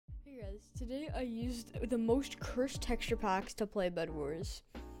guys, today I used the most cursed texture packs to play Bedwars.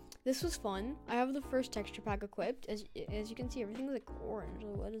 This was fun. I have the first texture pack equipped. As you can see, everything's like orange.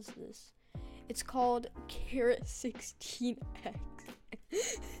 What is this? It's called Carrot 16X.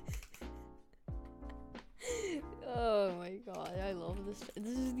 Oh my god, I love this.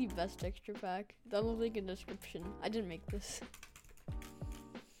 This is the best texture pack. That'll link in the description. I didn't make this.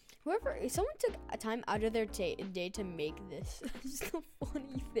 Someone took a time out of their day to make this. It's just a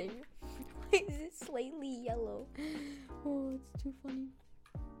funny thing. Why is it slightly yellow? Oh, it's too funny.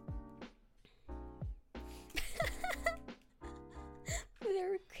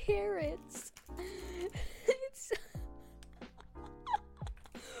 They're carrots. It's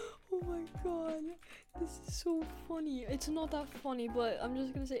oh my god, this is so funny. It's not that funny, but I'm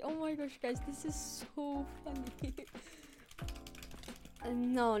just gonna say, oh my gosh, guys, this is so funny.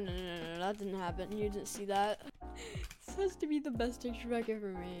 No, that didn't happen. You didn't see that. This has to be the best texture pack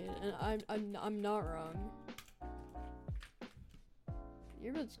ever made, and I'm not wrong.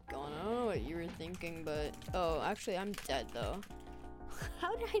 Your bed's gone. I don't know what you were thinking, but oh, actually, I'm dead though.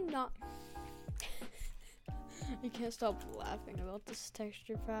 How did I not? I can't stop laughing about this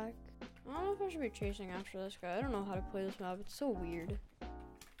texture pack. I don't know if I should be chasing after this guy. I don't know how to play this map. It's so weird.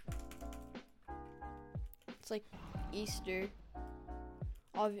 It's like Easter.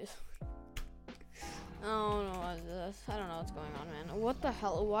 Obviously. I don't know what this. I don't know what's going on, man. What the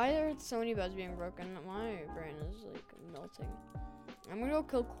hell? Why are so many beds being broken? My brain is like melting. I'm gonna go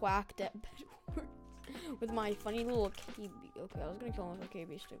kill Quacked at Bedwars with my funny little KB. Okay, I was gonna kill him with a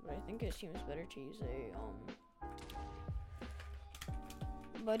KB stick, but I think it seems better to use a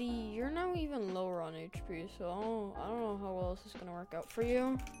Buddy, you're now even lower on HP, so I don't know how well this is gonna work out for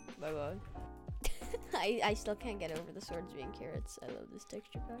you. Bye bye. I still can't get over the swords being carrots. I love this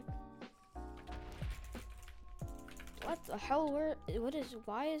texture pack. What the hell?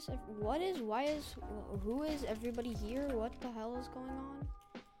 Who is everybody here? What the hell is going on?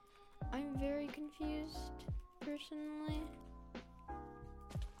 I'm very confused, personally.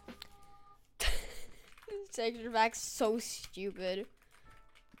 This texture pack's so stupid.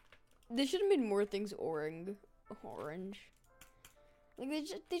 They should have made more things orange. Like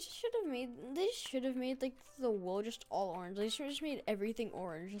they just should have made like the wool just all orange. They should have just made everything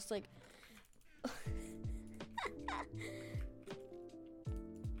orange. Just like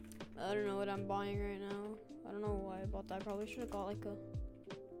I don't know what I'm buying right now. I don't know why I bought that. I probably should have got like a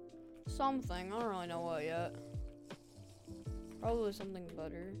something. I don't really know what yet. Probably something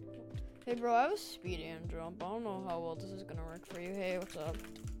better. Hey bro, I have a speed and jump. I don't know how well this is gonna work for you. Hey, what's up?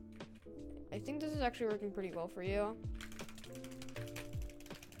 I think this is actually working pretty well for you.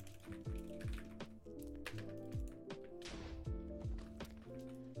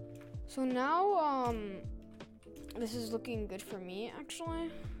 So now, this is looking good for me, actually.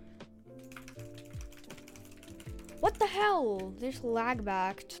 What the hell? There's lag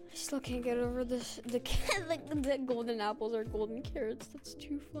backed. I still can't get over this. The golden apples are golden carrots. That's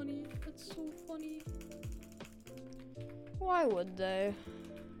too funny. That's so funny. Why would they?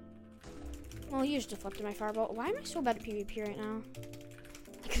 Well, you just deflected my fireball. Why am I so bad at PvP right now?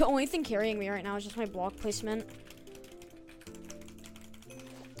 Like, the only thing carrying me right now is just my block placement.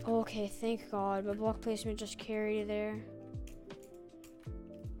 Okay, thank God. My block placement just carried there.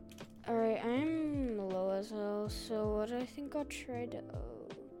 Alright, I'm low as hell, so what do I think I'll try to...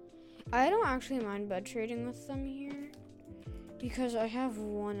 I don't actually mind bed trading with them here, because I have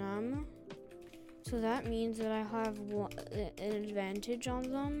 1M, so that means that I have an advantage on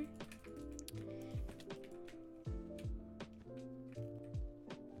them.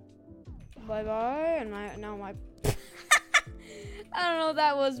 Bye-bye, and now my... I don't know what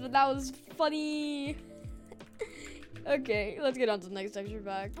that was, but that was funny. Okay, let's get on to the next texture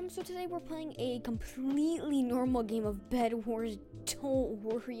pack. So today we're playing a completely normal game of Bedwars. Don't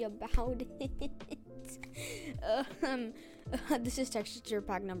worry about it. This is texture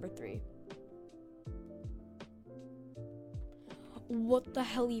pack number 3. What the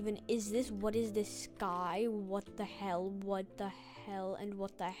hell even is this? What is this sky? What the hell? What the hell? And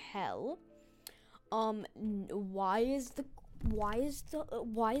what the hell? Why is the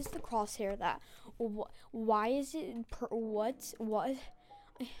crosshair that? Why is it what?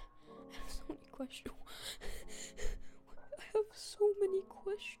 I have so many questions. I have so many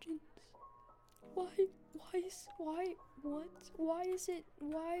questions. Why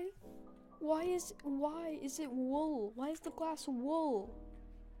is it wool? Why is the glass wool?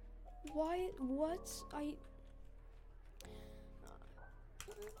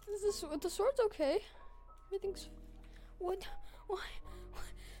 The sword's okay. Everything's why?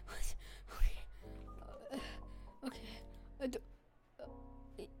 Okay.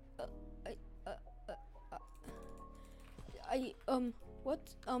 what,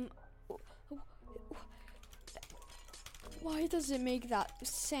 why does it make that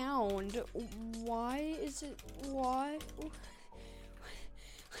sound? Why is it, why? I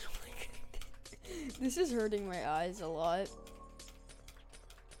don't like it. This is hurting my eyes a lot.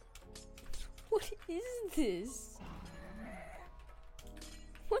 What is this?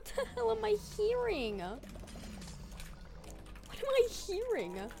 What the hell am I hearing? What am I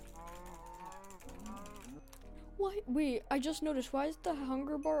hearing? Why? Wait, I just noticed. Why is the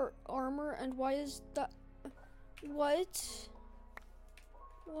hunger bar armor and why is that? What?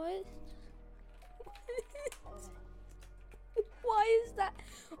 What? Why is that?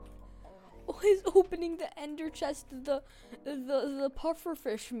 Why is opening the ender chest the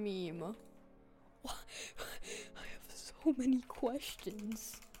pufferfish meme? Why? I have so many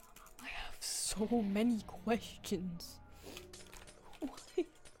questions. I have so many questions. Why?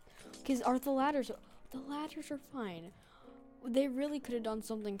 Because are the ladders are fine. They really could have done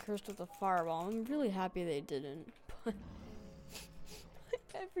something cursed with a fireball. I'm really happy they didn't. But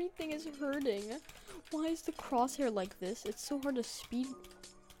everything is hurting. Why is the crosshair like this? It's so hard to speed.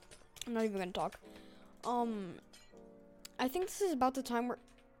 I'm not even gonna talk. I think this is about the time where.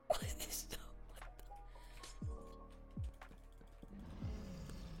 What is this?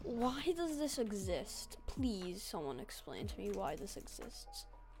 Why does this exist? Please, someone explain to me why this exists.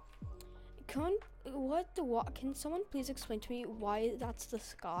 Can someone please explain to me why that's the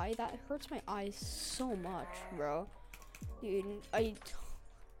sky? That hurts my eyes so much, bro. Dude, I'm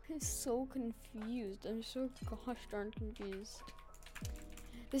so confused. I'm so gosh darn confused.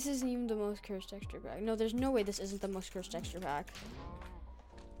 This isn't even the most cursed texture pack. No, there's no way this isn't the most cursed texture pack.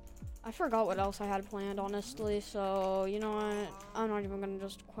 I forgot what else I had planned, honestly, so, you know what? I'm not even gonna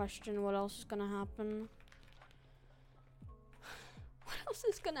just question what else is gonna happen. What else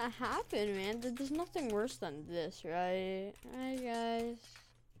is gonna happen, man? There's nothing worse than this, right? Right, guys?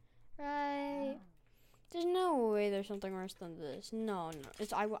 Right? There's no way there's something worse than this. No.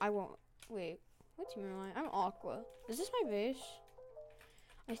 It's, I won't. Wait. What team am I? I'm Aqua. Is this my base?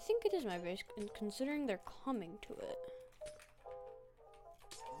 I think it is my base, considering they're coming to it.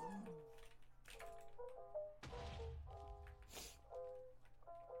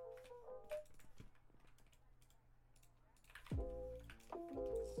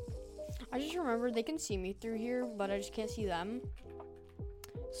 I just remembered they can see me through here, but I just can't see them.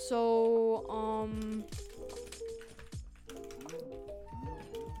 So,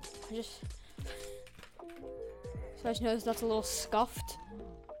 I just noticed that's a little scuffed.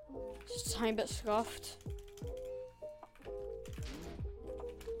 Just a tiny bit scuffed.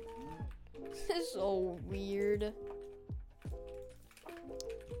 This is so weird.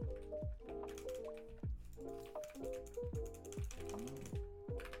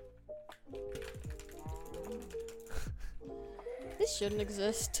 This shouldn't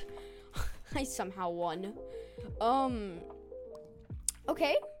exist. I somehow won.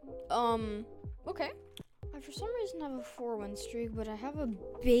 Okay. Okay. I for some reason have a 4-win streak, but I have a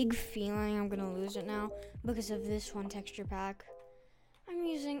big feeling I'm gonna lose it now because of this one texture pack. I'm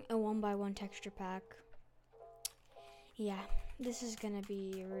using a 1x1 texture pack. Yeah, this is gonna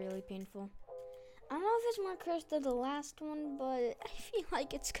be really painful. I don't know if it's more cursed than the last one, but I feel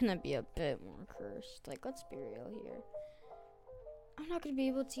like it's gonna be a bit more cursed. Like, let's be real here. I'm not gonna be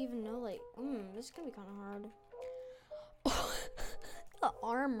able to even know, like, this is gonna be kind of hard. Oh, the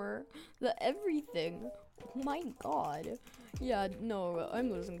armor, the everything. Oh my god. Yeah, no, I'm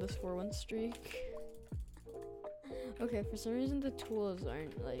losing this 4-1 streak. Okay, for some reason the tools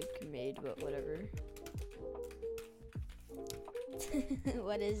aren't, like, made, but whatever.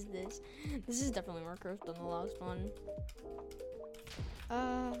 What is this? This is definitely more cursed than the last one.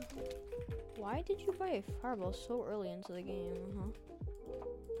 Why did you buy a fireball so early into the game,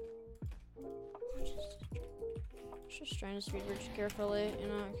 Just trying to speed bridge carefully, you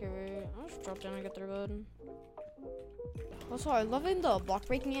know. Okay, wait. I'll just drop down and get their bed. Also, I'm loving the block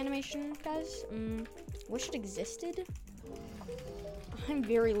breaking animation, guys. Wish it existed. I'm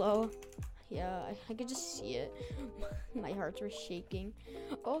very low. Yeah, I could just see it. My hearts were shaking.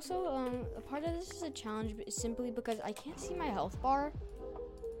 Also, a part of this is a challenge, but simply because I can't see my health bar.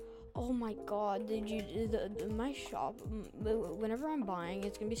 Oh my god, my shop, whenever I'm buying,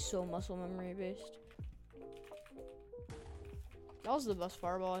 it's gonna be so muscle memory based. That was the best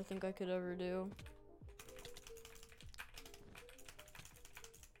fireball I think I could ever do.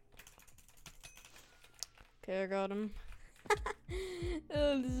 Okay, I got him.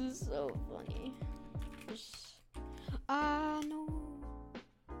 Oh, this is so funny. No.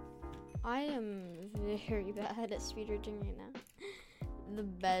 I am very bad at speedrunning right now. The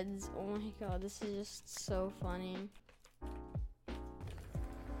beds, oh my god, this is just so funny.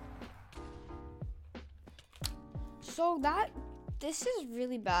 So this is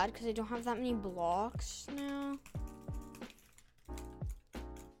really bad because I don't have that many blocks now.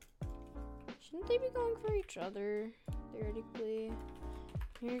 Shouldn't they be going for each other, theoretically?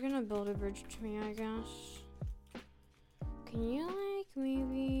 You're gonna build a bridge to me, I guess. Can you, like,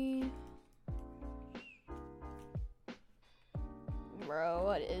 maybe... Bro,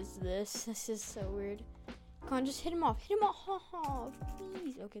 what is this? This is so weird. Come on, just hit him off. Hit him off. Ha ha.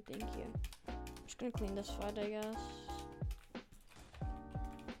 Please. Okay, thank you. I'm just gonna clean this fight, I guess.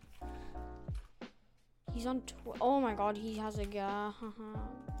 He's on oh my god, he has a guy. Haha.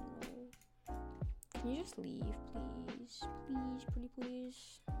 No. Can you just leave, please? Please, pretty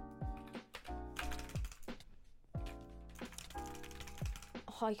please.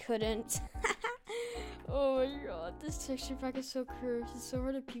 Oh, I couldn't. Oh my god, this texture pack is so cursed. It's so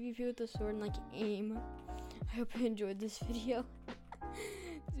hard to PvP with the sword and like aim. I hope you enjoyed this video.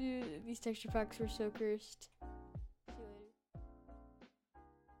 Dude, these texture packs were so cursed.